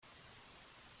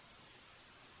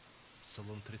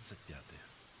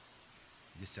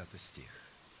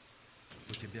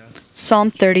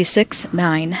Psalm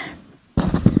 36:9.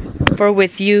 For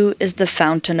with you is the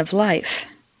fountain of life.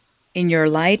 In your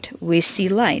light we see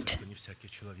light.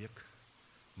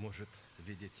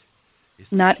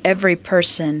 Not every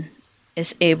person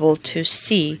is able to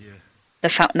see the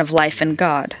fountain of life in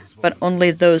God, but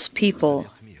only those people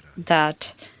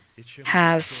that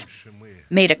have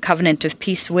made a covenant of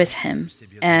peace with Him.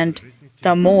 And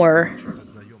the more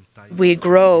we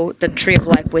grow the tree of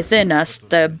life within us,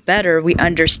 the better we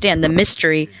understand the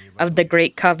mystery of the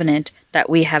great covenant that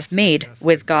we have made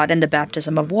with God in the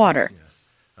baptism of water.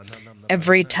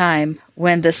 Every time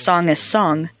when this song is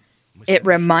sung, it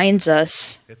reminds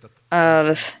us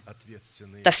of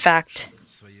the fact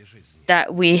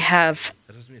that we have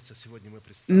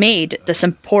made this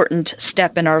important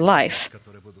step in our life.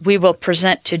 We will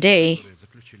present today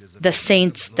the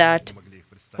saints that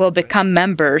will become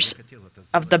members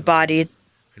of the body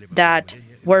that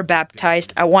were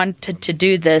baptized. I wanted to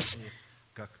do this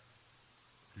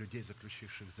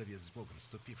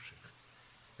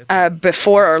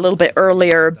before or a little bit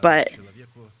earlier, but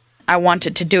I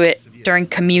wanted to do it during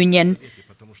communion.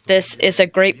 This is a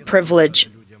great privilege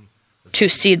to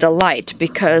see the light,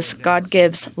 because God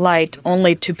gives light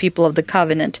only to people of the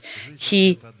covenant.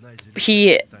 He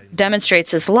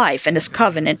demonstrates His life and His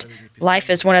covenant. Life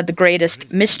is one of the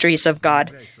greatest mysteries of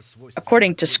God.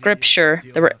 According to Scripture,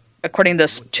 according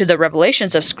to the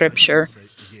revelations of Scripture,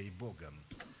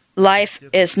 life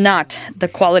is not the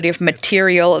quality of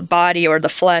material body or the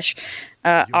flesh,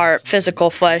 our physical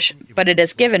flesh, but it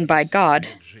is given by God.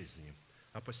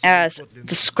 As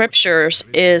the Scriptures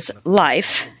is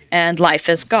life, and life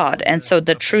is God, and so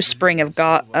the true spring of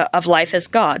God of life is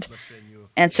God.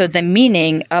 And so the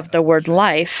meaning of the word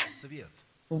life,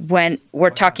 when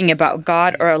we're talking about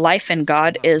God or a life in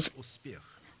God, is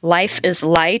life is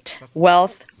light,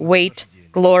 wealth, weight,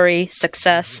 glory,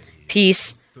 success,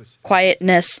 peace,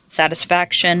 quietness,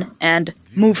 satisfaction, and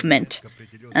movement.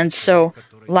 And so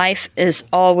life is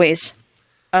always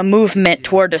a movement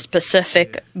toward a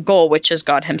specific goal, which is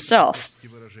God Himself.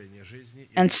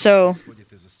 And so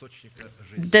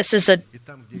this is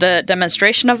the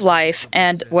demonstration of life,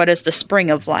 and what is the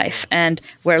spring of life. And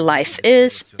where life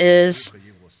is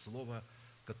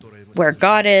where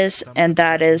God is, and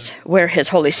that is where His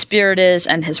Holy Spirit is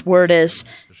and His Word is.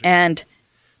 And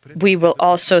we will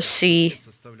also see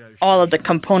all of the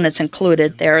components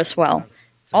included there as well.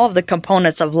 All of the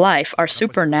components of life are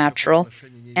supernatural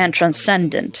and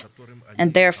transcendent,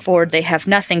 and therefore they have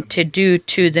nothing to do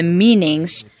to the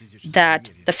meanings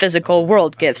that the physical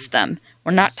world gives them.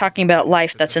 We're not talking about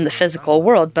life that's in the physical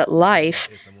world, but life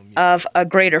of a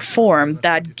greater form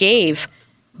that gave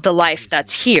the life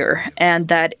that's here and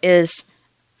that is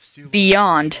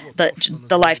beyond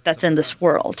the life that's in this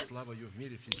world.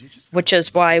 Which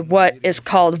is why what is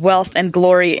called wealth and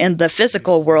glory in the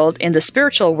physical world, in the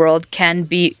spiritual world, can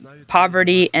be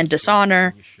poverty and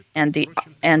dishonor, and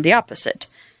the opposite.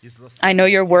 I know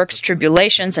your works,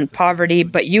 tribulations, and poverty,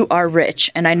 but you are rich,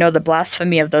 and I know the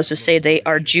blasphemy of those who say they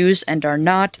are Jews and are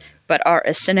not, but are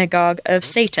a synagogue of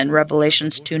Satan,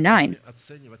 Revelations 2:9.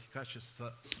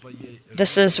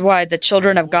 This is why the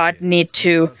children of God need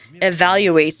to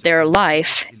evaluate their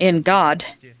life in God,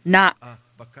 not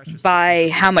by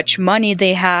how much money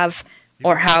they have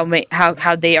or how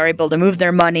they are able to move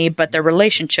their money, but their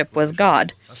relationship with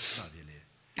God.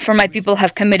 For my people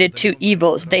have committed two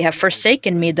evils. They have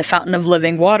forsaken me, the fountain of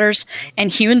living waters,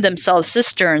 and hewn themselves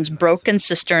cisterns, broken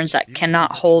cisterns that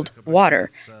cannot hold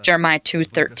water. Jeremiah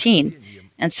 2:13.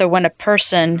 And so when a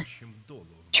person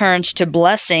turns to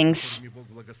blessings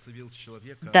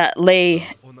that lay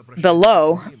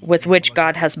below, with which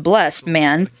God has blessed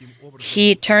man,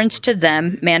 man turns to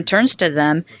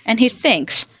them, and he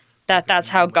thinks that that's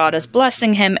how God is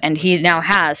blessing him, and he now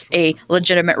has a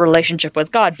legitimate relationship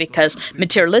with God because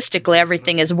materialistically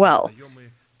everything is well.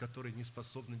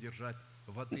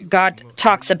 God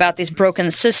talks about these broken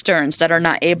cisterns that are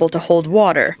not able to hold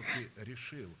water.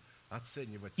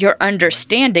 Your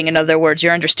understanding, in other words,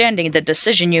 the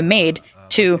decision you made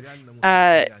to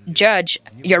judge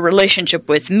your relationship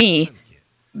with me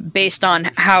based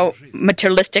on how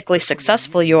materialistically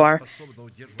successful you are,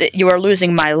 that you are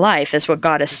losing my life, is what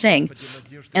God is saying.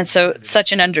 And so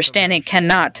such an understanding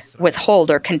cannot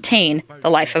withhold or contain the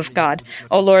life of God.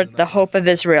 O Lord, the hope of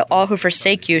Israel, all who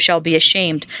forsake you shall be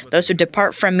ashamed. Those who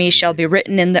depart from me shall be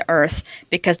written in the earth,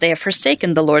 because they have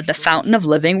forsaken the Lord, the fountain of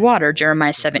living water.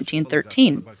 Jeremiah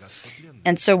 17:13.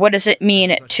 And so what does it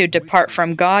mean to depart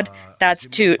from God? That's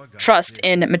to trust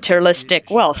in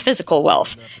materialistic wealth, physical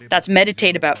wealth. That's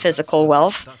meditate about physical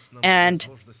wealth and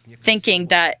thinking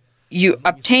that you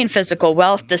obtain physical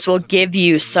wealth, this will give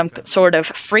you some sort of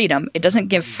freedom. It doesn't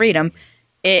give freedom.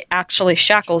 It actually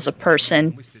shackles a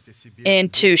person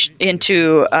into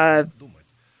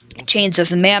chains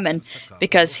of mammon,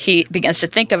 because he begins to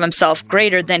think of himself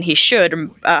greater than he should,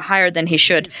 higher than he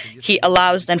should. He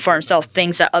allows then for himself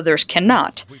things that others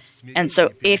cannot. And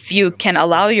so if you can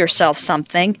allow yourself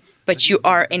something, but you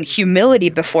are in humility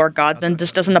before God, then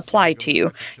this doesn't apply to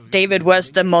you. David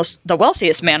was the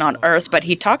wealthiest man on earth, but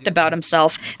he talked about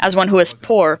himself as one who is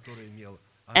poor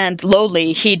and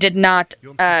lowly. He did not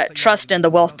trust in the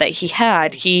wealth that he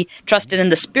had. He trusted in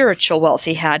the spiritual wealth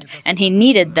he had, and he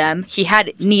needed them. He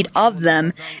had need of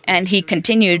them, and he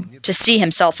continued to see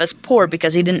himself as poor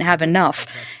because he didn't have enough.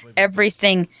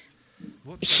 Everything,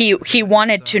 he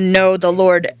wanted to know the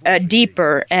Lord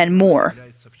deeper and more.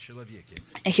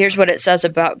 Here's what it says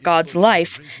about God's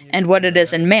life and what it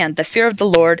is in man. The fear of the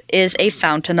Lord is a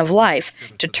fountain of life,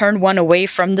 to turn one away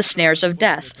from the snares of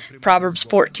death. Proverbs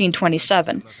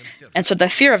 14:27. And so the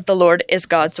fear of the Lord is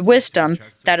God's wisdom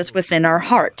that is within our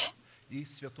heart.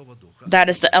 That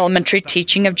is the elementary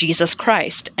teaching of Jesus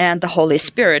Christ and the Holy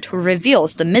Spirit, who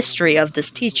reveals the mystery of this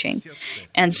teaching.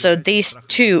 And so these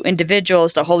two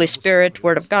individuals, the Holy Spirit,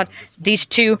 Word of God, these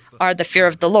two are the fear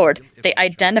of the Lord. They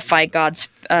identify God's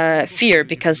fear,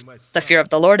 because the fear of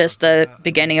the Lord is the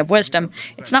beginning of wisdom.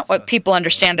 It's not what people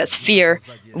understand as fear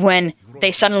when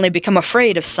they suddenly become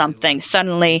afraid of something.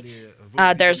 Suddenly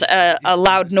there's a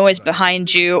loud noise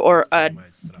behind you, or a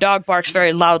dog barks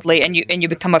very loudly, and you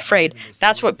become afraid.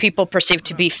 That's what people perceive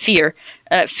to be fear.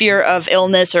 Fear of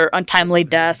illness or untimely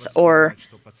death or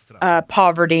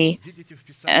poverty.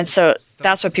 And so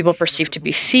that's what people perceive to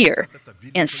be fear.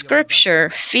 In Scripture,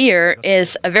 fear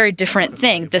is a very different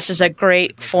thing. This is a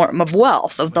great form of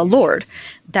wealth of the Lord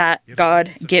that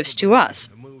God gives to us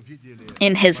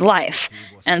in His life.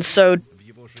 And so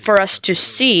for us to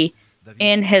see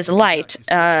in His light,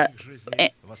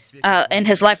 in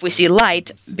His life we see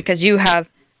light, because you're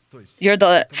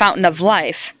the fountain of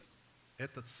life.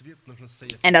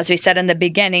 And as we said in the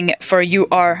beginning, for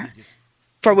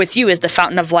with you is the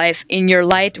fountain of life. In your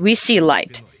light we see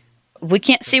light. We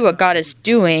can't see what God is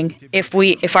doing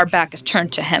if our back is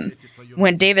turned to Him.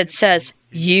 When David says,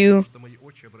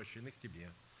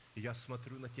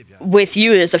 with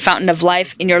you is the fountain of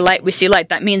life, in your light we see light,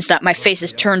 that means that my face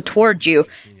is turned toward you.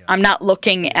 I'm not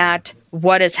looking at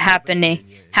what is happening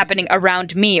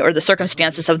around me or the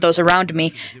circumstances of those around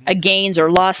me, gains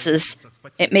or losses.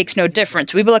 It makes no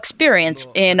difference. We will experience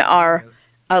in our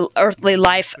earthly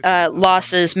life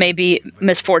losses, maybe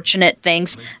misfortunate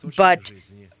things, but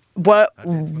what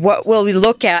will we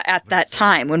look at that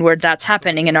time when that's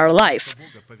happening in our life?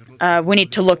 We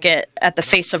need to look at the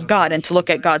face of God, and to look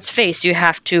at God's face, you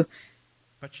have to,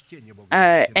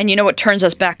 and you know what turns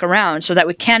us back around so that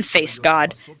we can face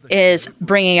God is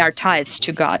bringing our tithes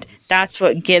to God. That's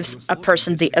what gives a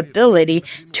person the ability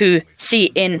to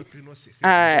see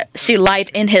light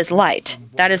in His light.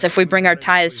 That is, if we bring our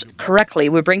tithes correctly,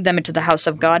 we bring them into the house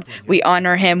of God, we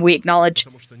honor Him, we acknowledge,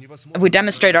 we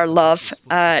demonstrate our love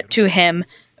to Him,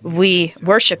 we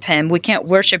worship Him. We can't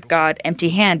worship God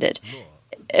empty-handed.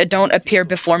 Don't appear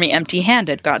before me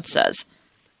empty-handed, God says.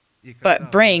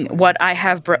 But bring what I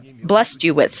have blessed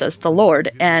you with, says the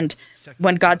Lord. And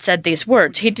when God said these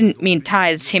words, He didn't mean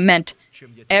tithes. He meant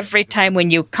every time when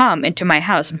you come into my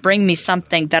house, bring me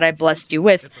something that I blessed you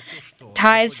with.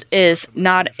 Tithes is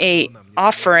not a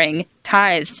offering.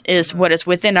 Tithes is what is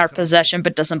within our possession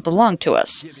but doesn't belong to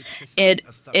us. It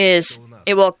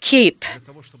will keep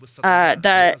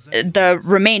the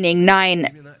remaining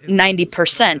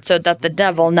 90% so that the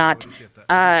devil not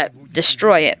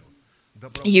destroy it.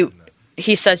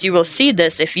 He says you will see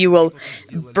this if you will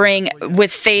bring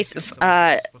with faith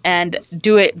and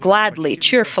do it gladly,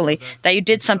 cheerfully, that you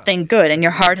did something good and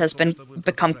your heart has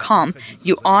become calm.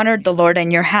 You honored the Lord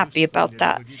and you're happy about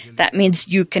that. That means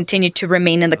you continue to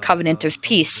remain in the covenant of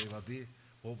peace.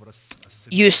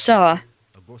 You saw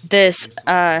this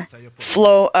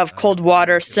flow of cold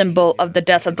water, symbol of the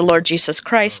death of the Lord Jesus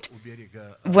Christ.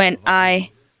 When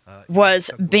I was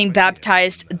being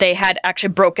baptized, they had actually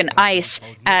broken ice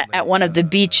at one of the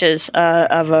beaches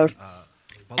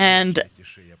and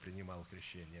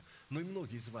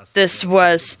this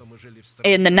was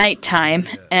in the nighttime,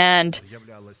 and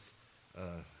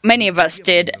many of us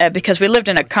did because we lived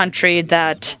in a country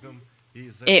that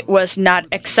it was not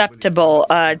acceptable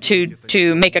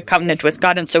to make a covenant with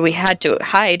God, and so we had to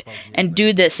hide and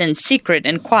do this in secret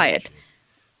and quiet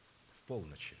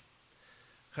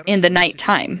in the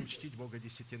nighttime.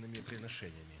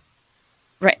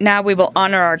 Right now we will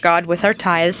honor our God with our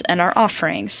tithes and our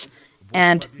offerings.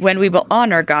 And when we will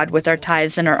honor God with our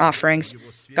tithes and our offerings,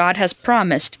 God has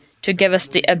promised to give us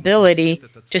the ability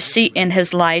to see in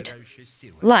His light.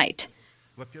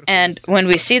 And when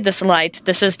we see this light,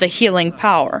 this is the healing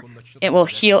power. It will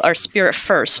heal our spirit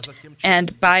first.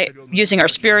 And by using our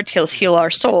spirit, He'll heal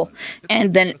our soul.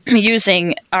 And then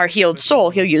using our healed soul,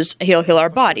 He'll heal our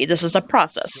body. This is a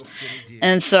process.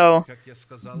 And so,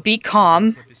 be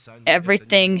calm.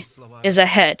 Everything is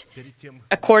ahead.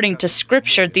 According to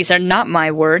Scripture, these are not my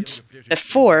words.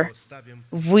 Before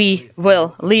we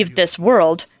leave this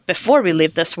world,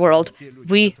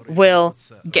 we will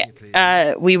get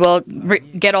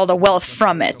all the wealth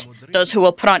from it. Those who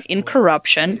will put on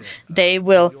incorruption, they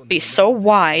will be so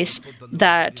wise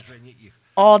that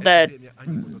all the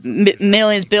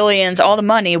millions, billions, all the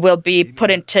money will be put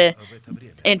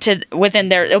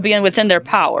within their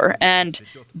power, and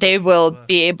they will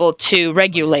be able to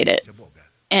regulate it.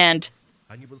 And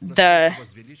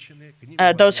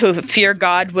those who fear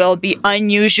God will be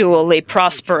unusually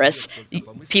prosperous.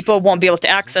 People won't be able to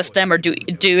access them or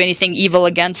do anything evil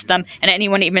against them, and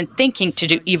anyone even thinking to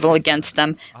do evil against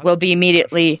them will be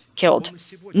immediately killed.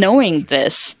 Knowing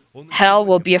this, hell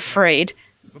will be afraid.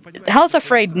 Hell's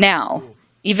afraid now.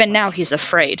 Even now he's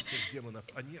afraid.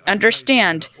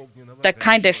 Understand the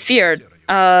kind of fear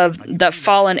of the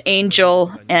fallen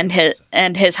angel and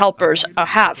his helpers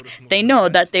have. They know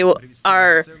that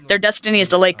their destiny is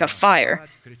the lake of fire.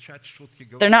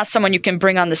 They're not someone you can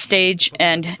bring on the stage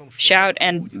and shout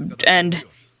and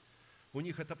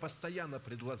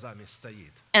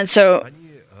so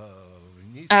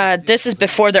this is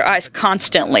before their eyes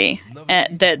constantly,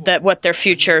 that what their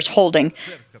future is holding.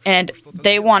 And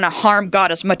they want to harm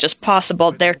God as much as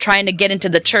possible. They're trying to get into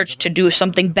the church to do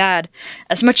something bad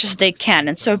as much as they can.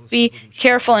 And so be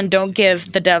careful and don't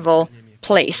give the devil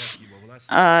place.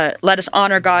 Let us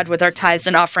honor God with our tithes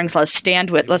and offerings. Let's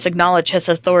acknowledge His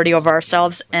authority over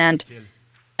ourselves and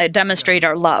demonstrate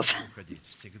our love.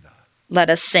 Let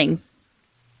us sing.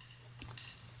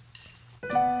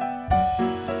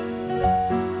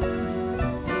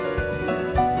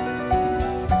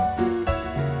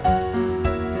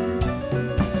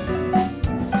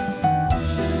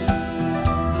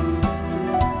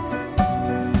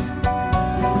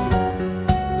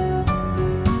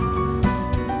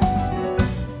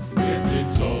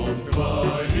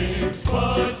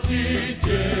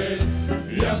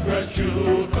 Я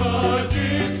хочу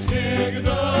ходить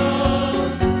всегда,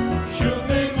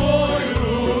 чудный мой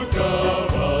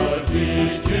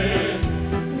руководитель,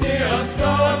 не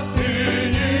оставь ты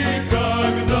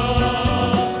никогда.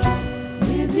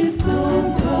 Пред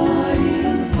лицом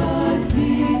Твоим,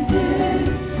 Спаситель,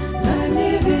 дай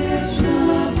мне вечно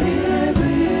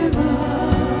пребывать.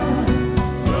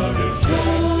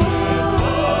 Совершать свет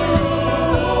Твою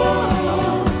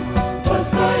волю,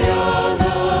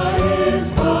 постоянно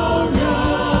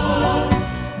исполнять.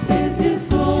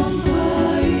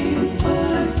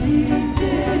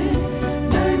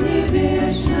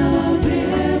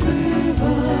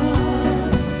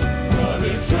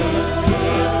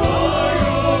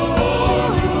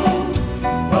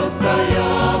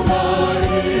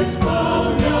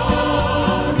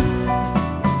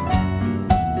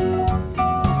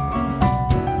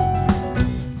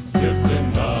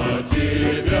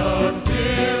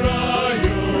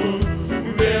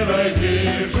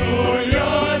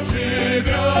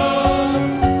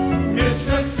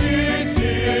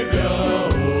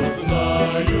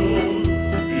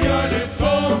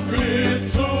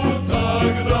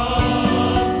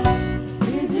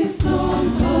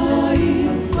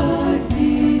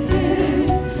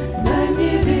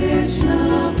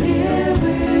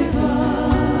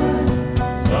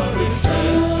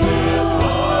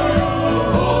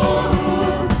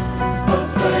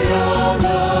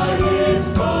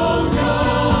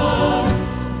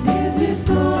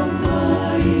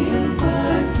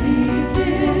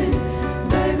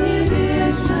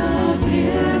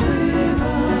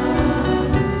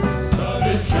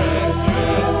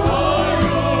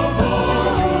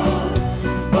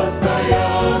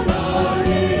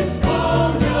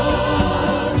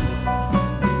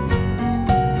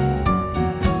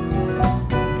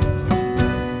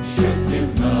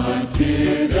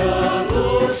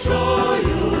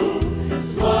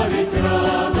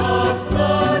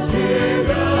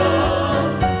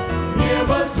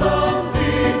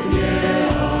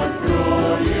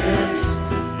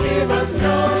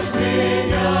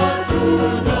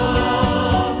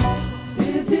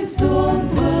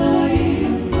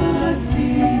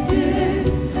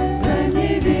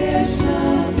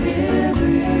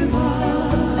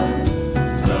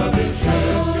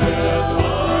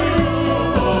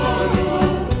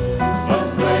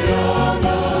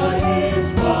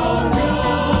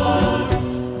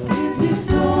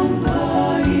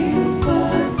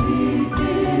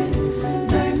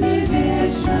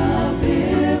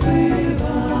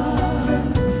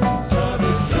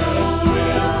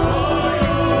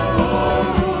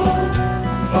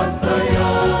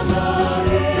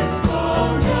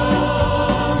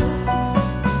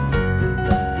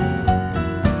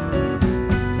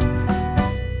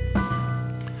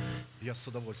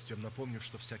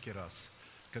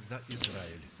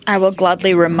 I will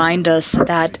gladly remind us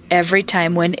that every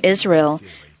time when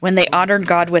they honored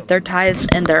God with their tithes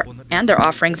and their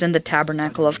offerings in the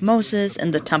tabernacle of Moses,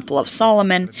 in the temple of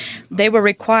Solomon, they were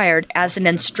required, as an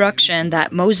instruction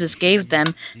that Moses gave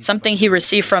them, something he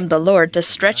received from the Lord, to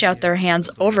stretch out their hands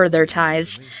over their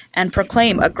tithes and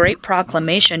proclaim a great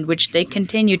proclamation which they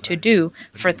continue to do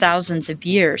for thousands of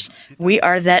years. We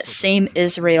are that same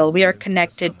Israel. We are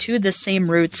connected to the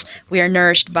same roots. We are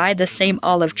nourished by the same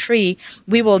olive tree.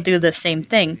 We will do the same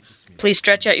thing. Please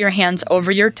stretch out your hands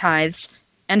over your tithes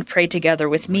and pray together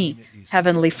with me.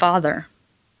 Heavenly Father,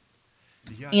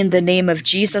 in the name of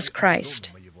Jesus Christ,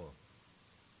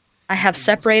 I have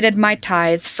separated my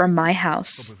tithe from my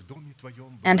house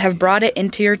and have brought it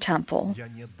into your temple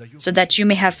so that you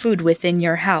may have food within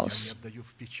your house.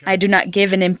 I do not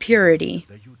give in impurity.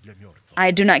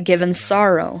 I do not give in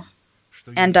sorrow.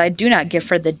 And I do not give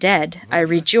for the dead. I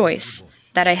rejoice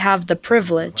that I have the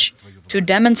privilege to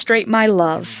demonstrate my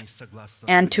love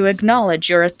and to acknowledge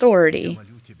your authority.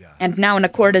 And now, in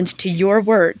accordance to your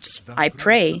words, I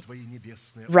pray,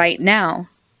 right now,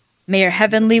 may your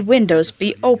heavenly windows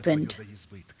be opened,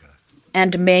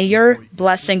 and may your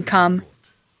blessing come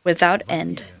without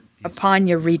end upon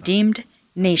your redeemed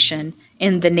nation,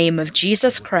 in the name of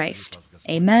Jesus Christ.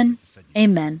 Amen.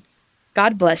 Amen.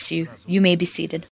 God bless you. You may be seated.